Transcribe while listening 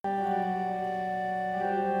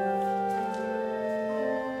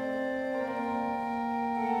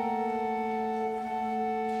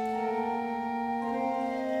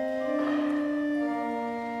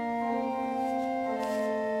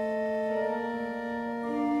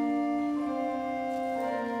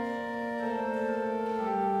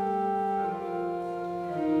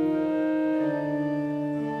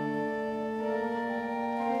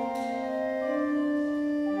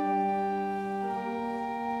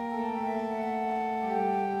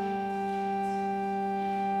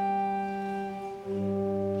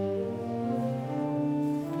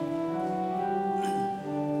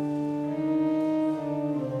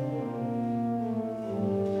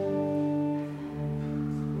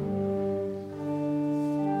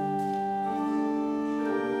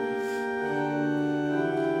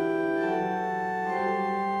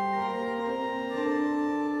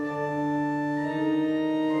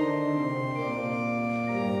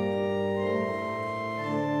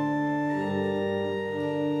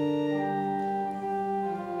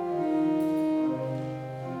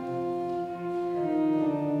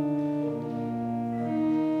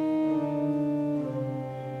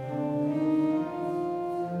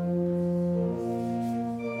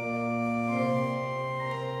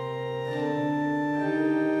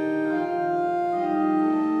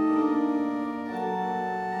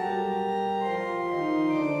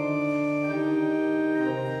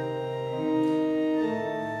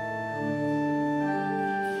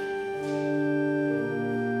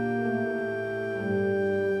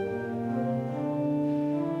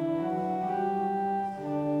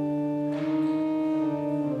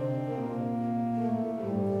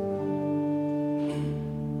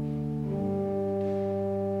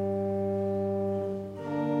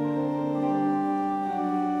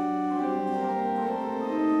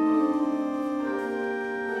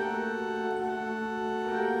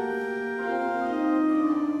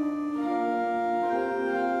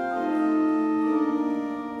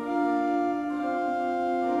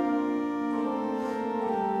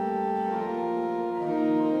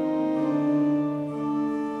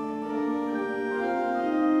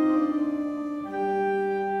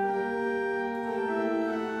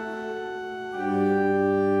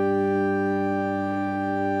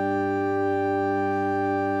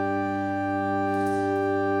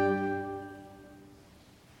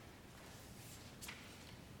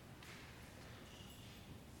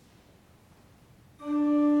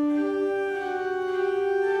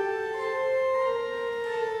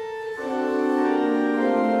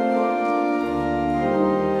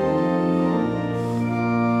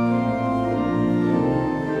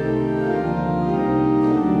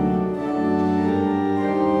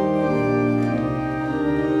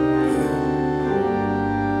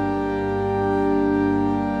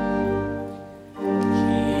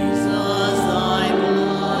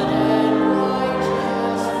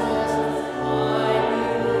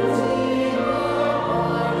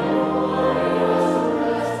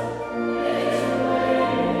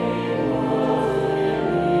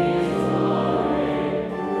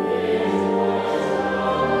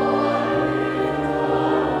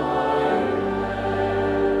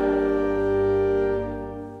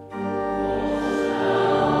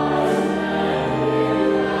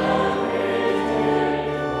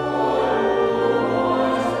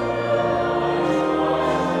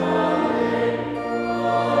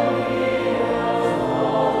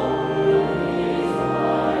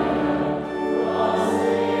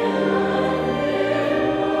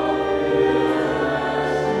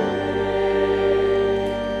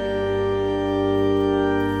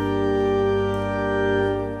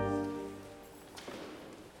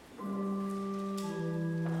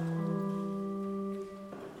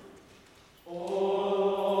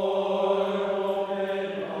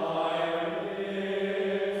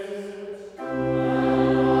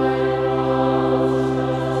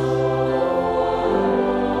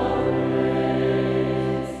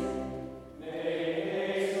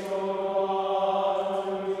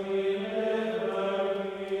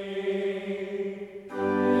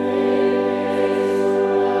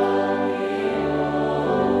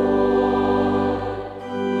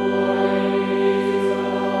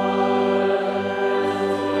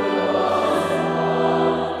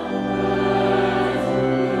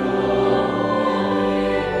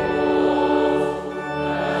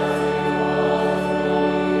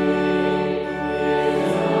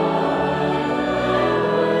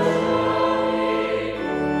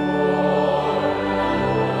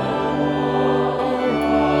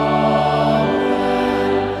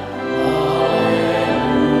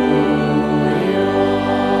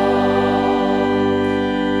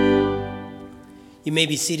may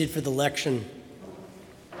be seated for the lection.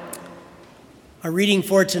 Our reading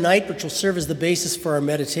for tonight, which will serve as the basis for our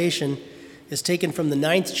meditation, is taken from the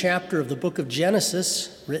 9th chapter of the book of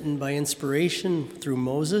Genesis, written by inspiration through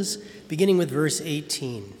Moses, beginning with verse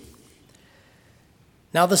 18.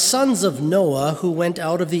 Now the sons of Noah who went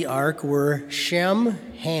out of the ark were Shem,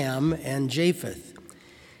 Ham, and Japheth.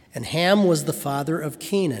 And Ham was the father of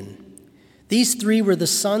Canaan. These three were the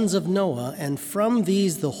sons of Noah, and from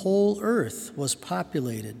these the whole earth was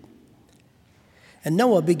populated. And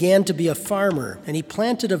Noah began to be a farmer, and he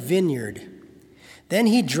planted a vineyard. Then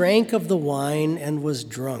he drank of the wine and was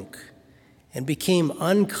drunk, and became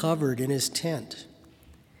uncovered in his tent.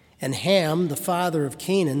 And Ham, the father of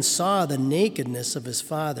Canaan, saw the nakedness of his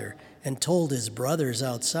father, and told his brothers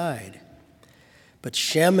outside. But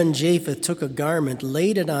Shem and Japheth took a garment,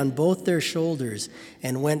 laid it on both their shoulders,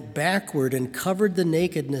 and went backward and covered the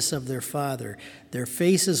nakedness of their father. Their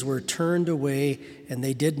faces were turned away, and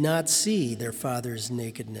they did not see their father's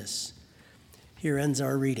nakedness. Here ends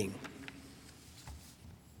our reading.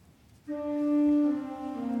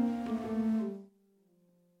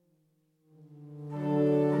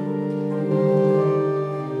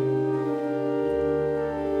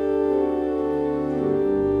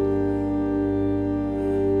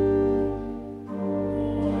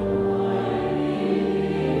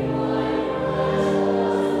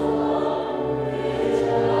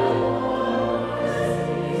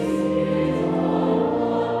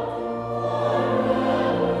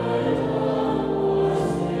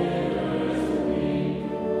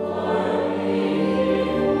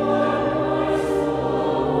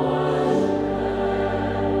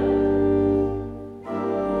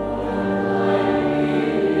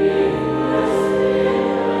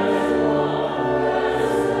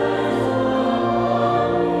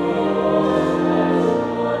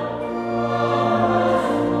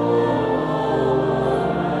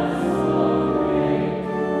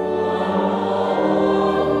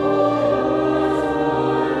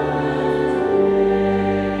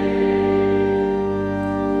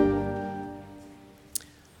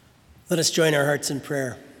 Let us join our hearts in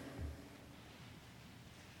prayer.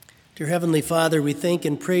 Dear Heavenly Father, we thank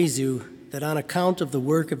and praise you that on account of the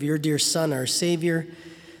work of your dear Son, our Savior,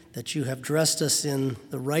 that you have dressed us in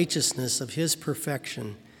the righteousness of his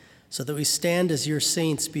perfection, so that we stand as your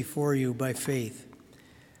saints before you by faith.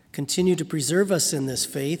 Continue to preserve us in this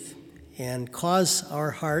faith and cause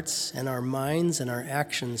our hearts and our minds and our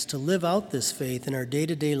actions to live out this faith in our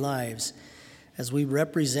day-to-day lives as we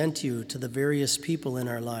represent you to the various people in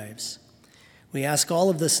our lives. We ask all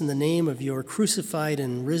of this in the name of your crucified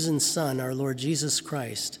and risen Son, our Lord Jesus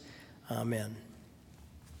Christ. Amen.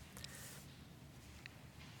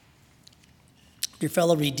 Dear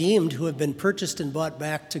fellow redeemed who have been purchased and bought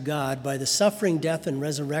back to God by the suffering, death, and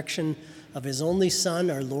resurrection of his only Son,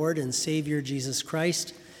 our Lord and Savior, Jesus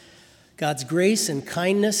Christ, God's grace and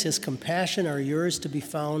kindness, his compassion are yours to be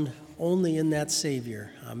found only in that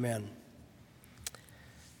Savior. Amen.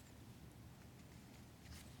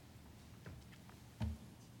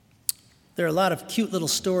 There are a lot of cute little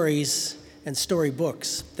stories and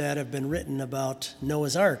storybooks that have been written about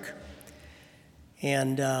Noah's Ark.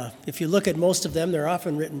 And if you look at most of them, they're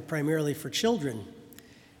often written primarily for children.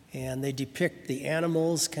 And they depict the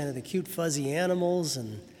animals, kind of the cute fuzzy animals,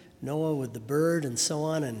 and Noah with the bird and so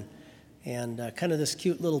on, and kind of this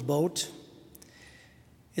cute little boat.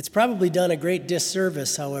 It's probably done a great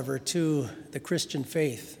disservice, however, to the Christian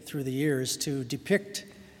faith through the years to depict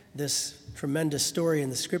this tremendous story in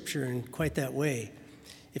the scripture in quite that way.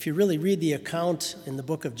 If you really read the account in the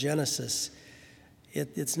book of Genesis,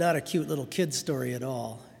 it's not a cute little kid story at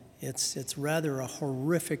all. It's rather a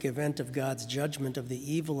horrific event of God's judgment of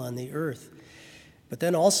the evil on the earth. But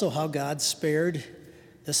then also how God spared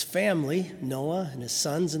this family, Noah and his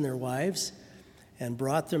sons and their wives, and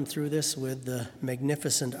brought them through this with the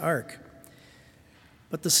magnificent ark.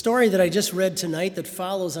 But the story that I just read tonight that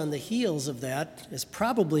follows on the heels of that is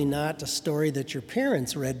probably not a story that your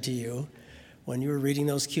parents read to you when you were reading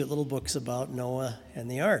those cute little books about Noah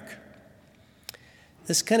and the ark.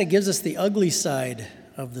 This kind of gives us the ugly side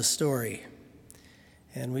of the story.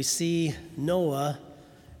 And we see Noah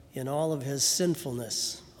in all of his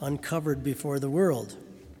sinfulness, uncovered before the world.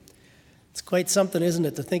 It's quite something, isn't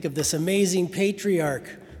it, to think of this amazing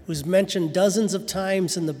patriarch who's mentioned dozens of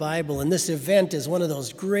times in the Bible, and this event is one of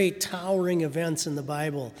those great towering events in the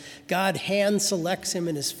Bible. God hand selects him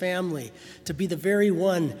and his family to be the very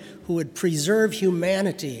one who would preserve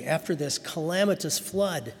humanity after this calamitous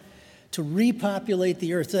flood, to repopulate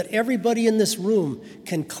the earth, that everybody in this room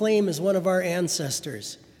can claim as one of our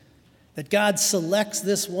ancestors. That God selects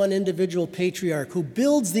this one individual patriarch who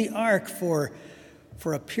builds the ark for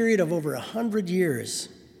for a period of over 100 years.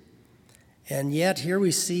 And yet here we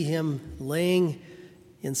see him laying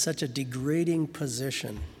in such a degrading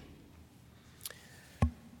position.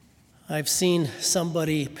 I've seen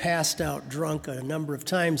somebody passed out drunk a number of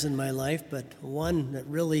times in my life, but one that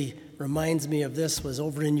really reminds me of this was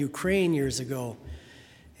over in Ukraine years ago.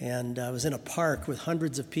 And I was in a park with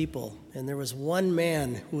hundreds of people, and there was one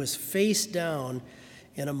man who was face down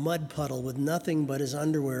in a mud puddle with nothing but his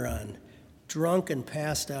underwear on, drunk and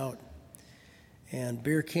passed out, and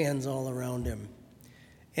beer cans all around him.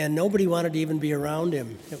 And nobody wanted to even be around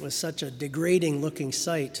him. It was such a degrading looking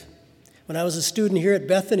sight. When I was a student here at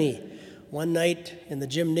Bethany, one night in the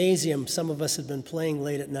gymnasium, some of us had been playing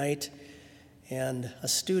late at night, and a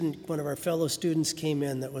student, one of our fellow students, came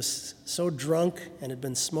in that was so drunk and had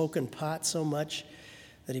been smoking pot so much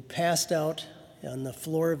that he passed out on the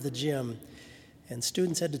floor of the gym, and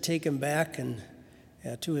students had to take him back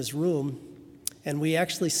to his room, and we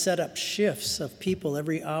actually set up shifts of people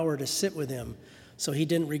every hour to sit with him so he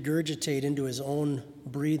didn't regurgitate into his own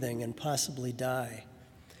breathing and possibly die.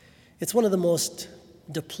 It's one of the most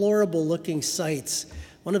deplorable looking sights,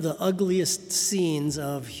 one of the ugliest scenes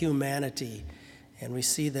of humanity. And we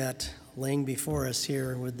see that laying before us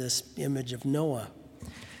here with this image of Noah.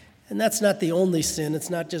 And that's not the only sin. It's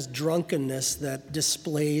not just drunkenness that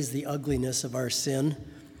displays the ugliness of our sin.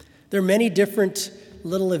 There are many different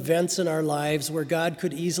little events in our lives where God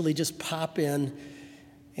could easily just pop in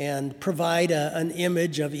and provide an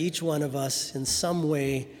image of each one of us in some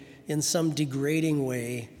way, in some degrading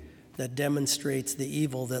way, that demonstrates the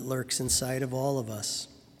evil that lurks inside of all of us.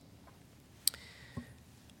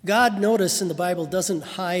 God, notice in the Bible, doesn't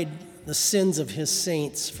hide the sins of his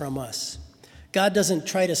saints from us. God doesn't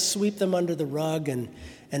try to sweep them under the rug and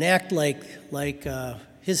act like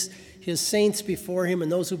his saints before him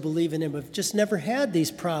and those who believe in him have just never had these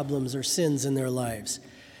problems or sins in their lives.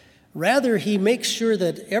 Rather, he makes sure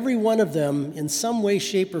that every one of them, in some way,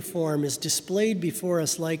 shape, or form, is displayed before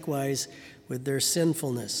us likewise with their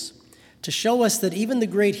sinfulness, to show us that even the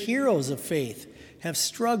great heroes of faith have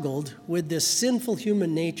struggled with this sinful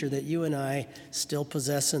human nature that you and I still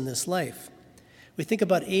possess in this life. We think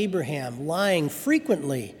about Abraham lying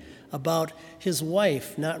frequently about his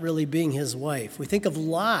wife not really being his wife. We think of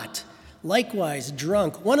Lot, likewise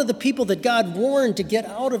drunk, one of the people that God warned to get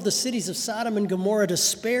out of the cities of Sodom and Gomorrah to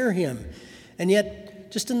spare him. And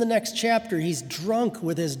yet, just in the next chapter, he's drunk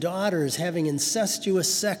with his daughters, having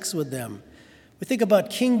incestuous sex with them. We think about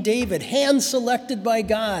King David, hand-selected by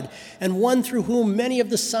God, and one through whom many of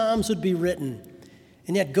the Psalms would be written.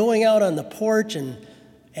 And yet going out on the porch and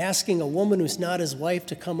asking a woman who's not his wife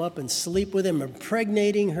to come up and sleep with him,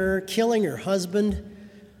 impregnating her, killing her husband.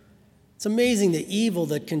 It's amazing the evil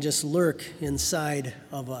that can just lurk inside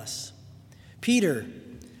of us. Peter,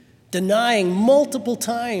 denying multiple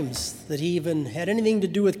times that he even had anything to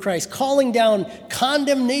do with Christ, calling down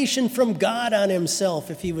condemnation from God on himself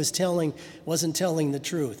if he wasn't telling the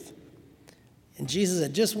truth. And Jesus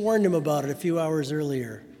had just warned him about it a few hours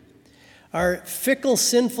earlier. Our fickle,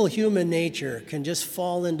 sinful human nature can just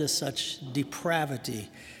fall into such depravity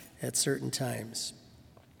at certain times.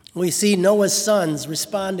 We see Noah's sons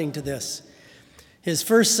responding to this. His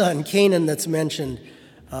first son, Canaan, that's mentioned,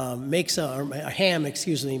 makes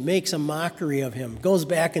a mockery of him, goes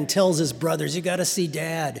back and tells his brothers, you got to see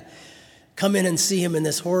Dad. Come in and see him in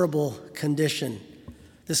this horrible condition,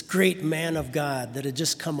 this great man of God that had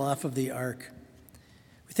just come off of the ark.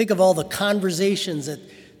 We think of all the conversations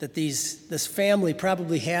that this family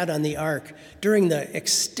probably had on the ark during the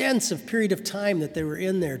extensive period of time that they were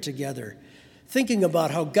in there together, thinking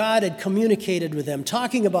about how God had communicated with them,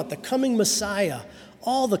 talking about the coming Messiah,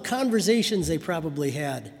 all the conversations they probably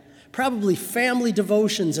had, probably family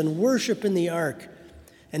devotions and worship in the ark.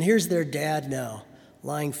 And here's their dad now,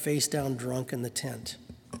 lying face down drunk in the tent.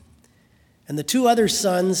 And the two other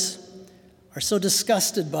sons are so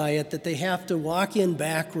disgusted by it that they have to walk in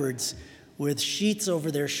backwards with sheets over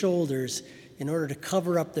their shoulders in order to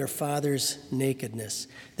cover up their father's nakedness.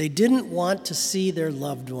 They didn't want to see their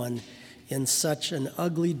loved one in such an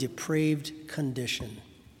ugly, depraved condition.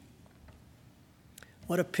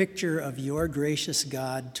 What a picture of your gracious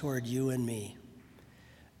God toward you and me.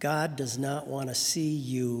 God does not want to see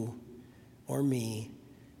you or me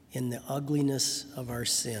in the ugliness of our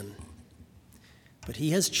sin. But he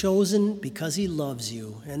has chosen, because he loves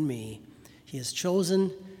you and me, he has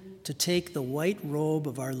chosen to take the white robe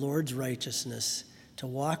of our Lord's righteousness, to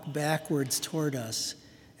walk backwards toward us,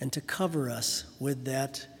 and to cover us with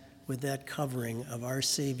that covering of our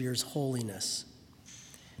Savior's holiness.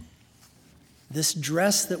 This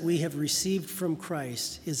dress that we have received from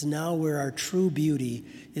Christ is now where our true beauty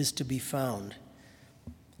is to be found.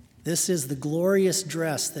 This is the glorious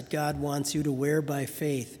dress that God wants you to wear by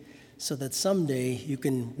faith, so that someday you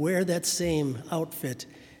can wear that same outfit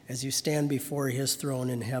as you stand before his throne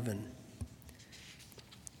in heaven.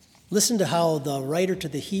 Listen to how the writer to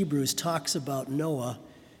the Hebrews talks about Noah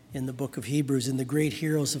in the book of Hebrews, in the Great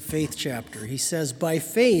Heroes of Faith chapter. He says, "By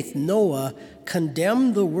faith Noah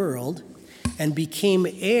condemned the world and became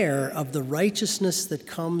heir of the righteousness that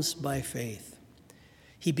comes by faith."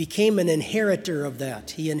 He became an inheritor of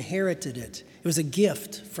that. He inherited it. It was a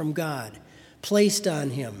gift from God, placed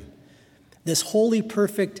on him. This holy,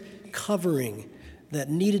 perfect covering that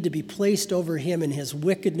needed to be placed over him in his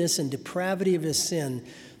wickedness and depravity of his sin,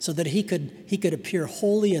 so that he could appear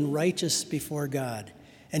holy and righteous before God.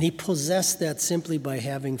 And he possessed that simply by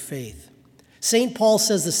having faith. St. Paul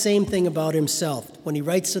says the same thing about himself when he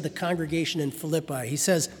writes to the congregation in Philippi. He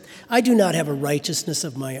says, "I do not have a righteousness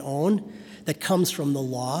of my own that comes from the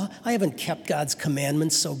law. I haven't kept God's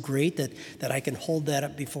commandments so great that I can hold that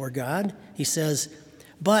up before God." He says,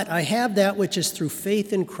 "But I have that which is through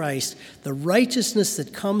faith in Christ, the righteousness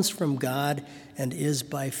that comes from God and is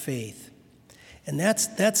by faith." And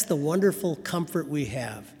that's the wonderful comfort we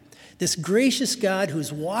have. This gracious God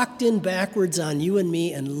who's walked in backwards on you and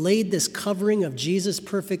me and laid this covering of Jesus'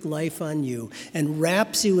 perfect life on you and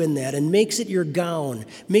wraps you in that and makes it your gown,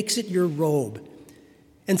 makes it your robe,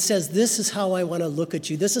 and says, "This is how I want to look at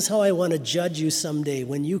you. This is how I want to judge you someday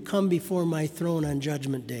when you come before my throne on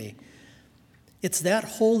Judgment Day." It's that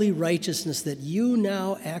holy righteousness that you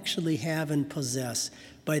now actually have and possess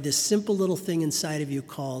by this simple little thing inside of you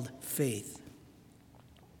called faith.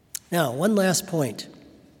 Now, one last point.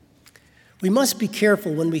 We must be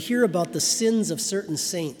careful when we hear about the sins of certain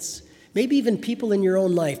saints, maybe even people in your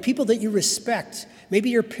own life, people that you respect, maybe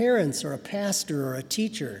your parents or a pastor or a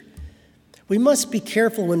teacher. We must be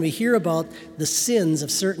careful when we hear about the sins of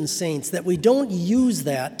certain saints that we don't use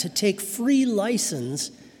that to take free license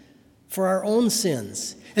for our own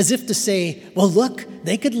sins, as if to say, "Well, look,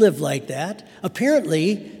 they could live like that.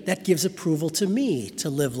 Apparently, that gives approval to me to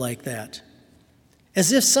live like that."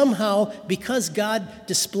 As if somehow, because God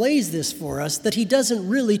displays this for us, that he doesn't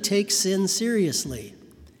really take sin seriously.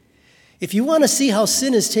 If you want to see how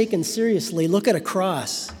sin is taken seriously, look at a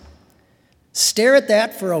cross. Stare at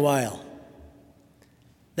that for a while.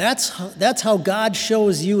 That's how God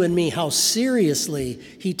shows you and me how seriously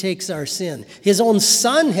he takes our sin. His own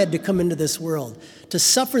son had to come into this world to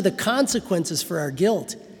suffer the consequences for our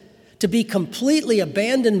guilt, to be completely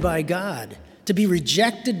abandoned by God, to be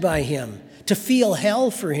rejected by him, to feel hell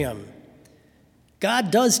for him. God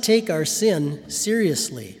does take our sin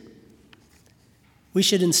seriously. We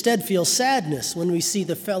should instead feel sadness when we see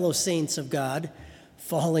the fellow saints of God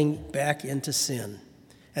falling back into sin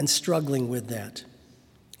and struggling with that.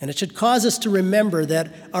 And it should cause us to remember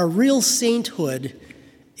that our real sainthood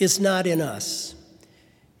is not in us.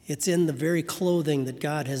 It's in the very clothing that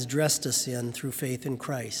God has dressed us in through faith in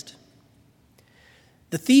Christ.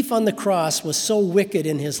 The thief on the cross was so wicked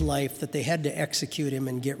in his life that they had to execute him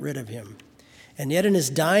and get rid of him. And yet in his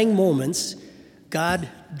dying moments, God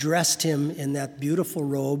dressed him in that beautiful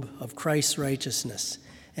robe of Christ's righteousness,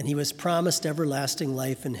 and he was promised everlasting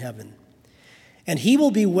life in heaven. And he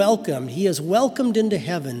will be welcomed, he is welcomed into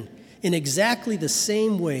heaven in exactly the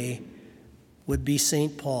same way would be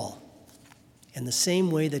St. Paul, in the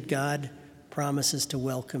same way that God promises to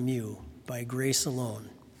welcome you by grace alone.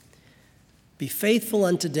 Be faithful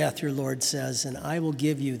unto death, your Lord says, and I will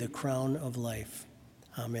give you the crown of life.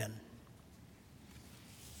 Amen.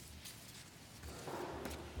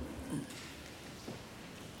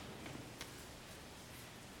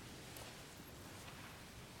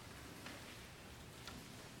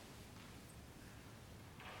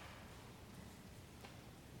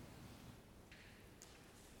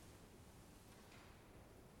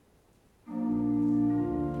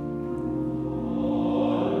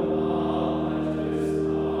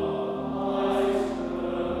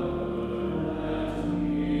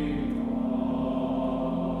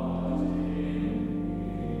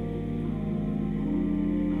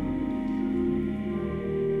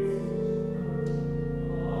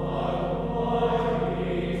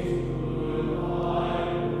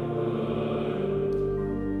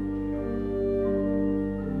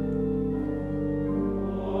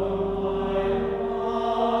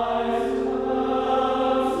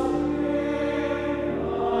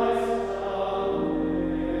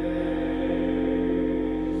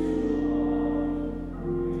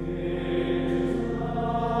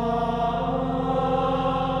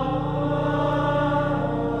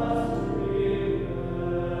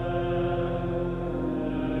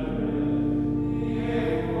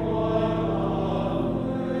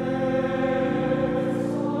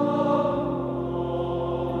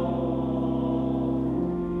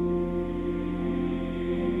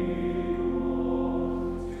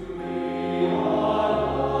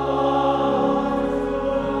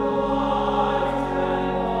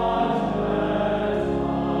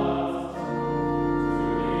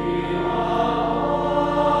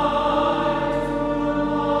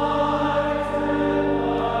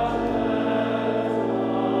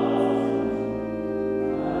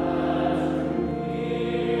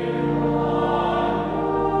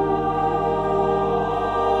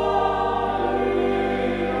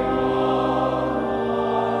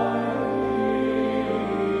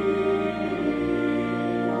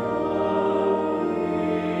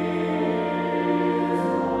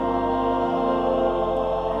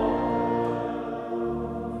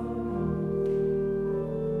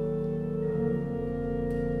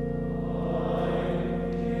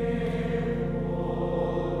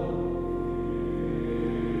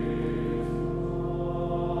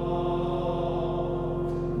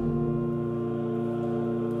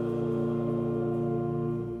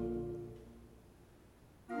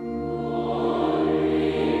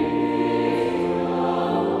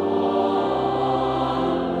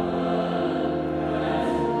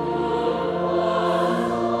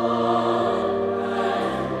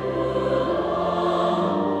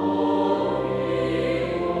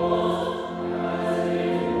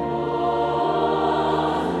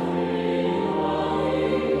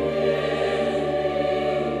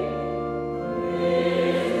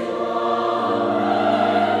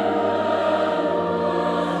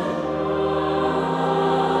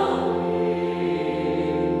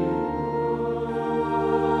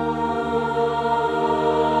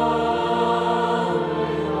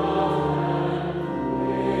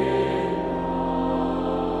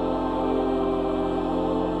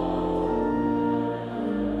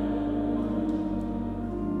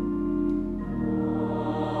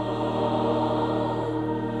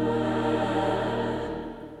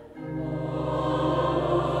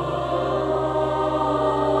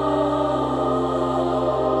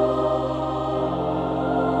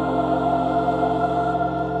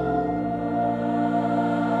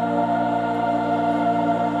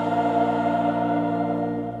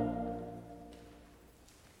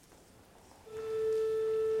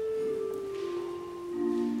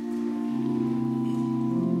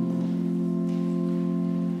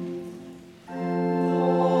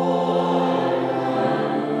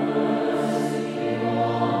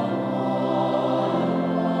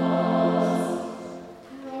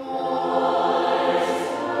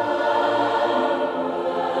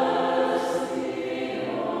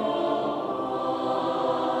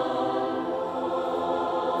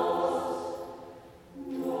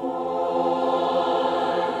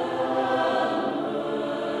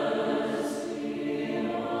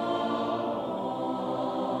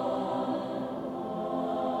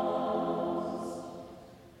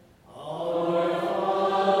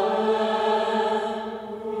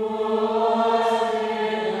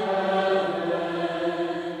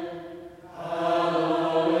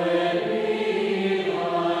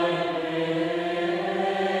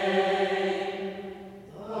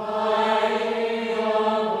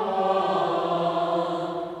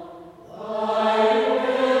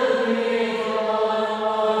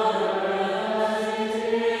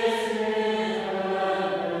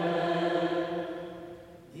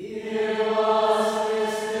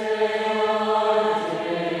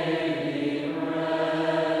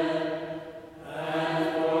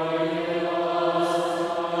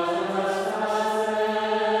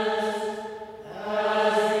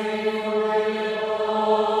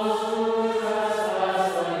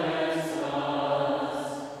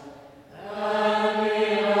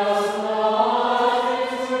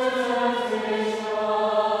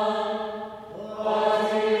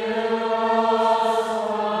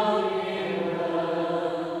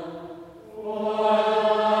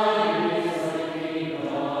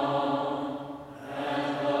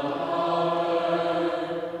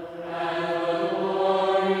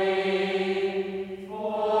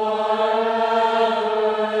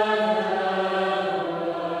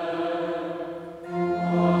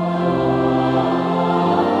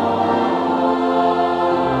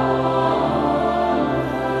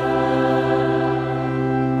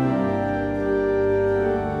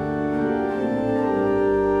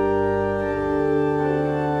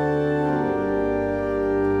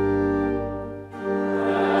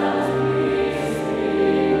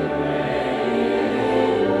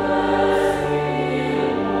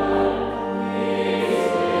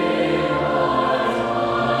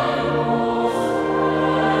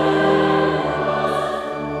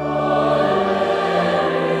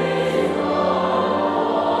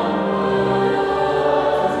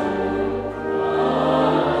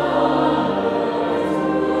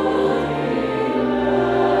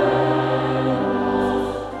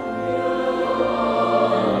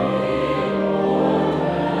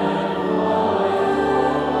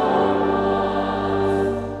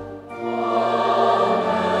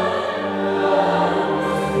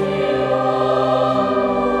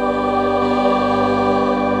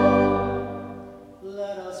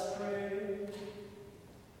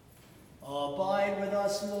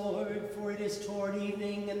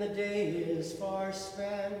 days far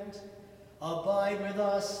spent. Abide with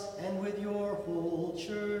us and with your whole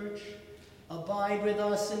church. Abide with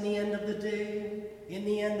us in the end of the day, in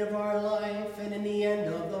the end of our life, and in the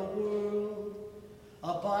end of the world.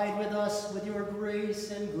 Abide with us with your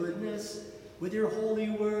grace and goodness, with your holy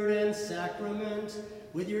word and sacrament,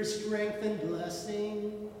 with your strength and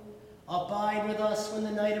blessing. Abide with us when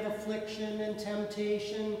the night of affliction and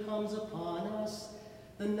temptation comes upon us,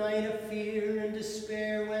 the night of fear and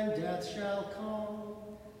despair when death shall come.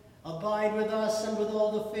 Abide with us and with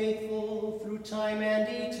all the faithful through time and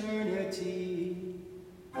eternity.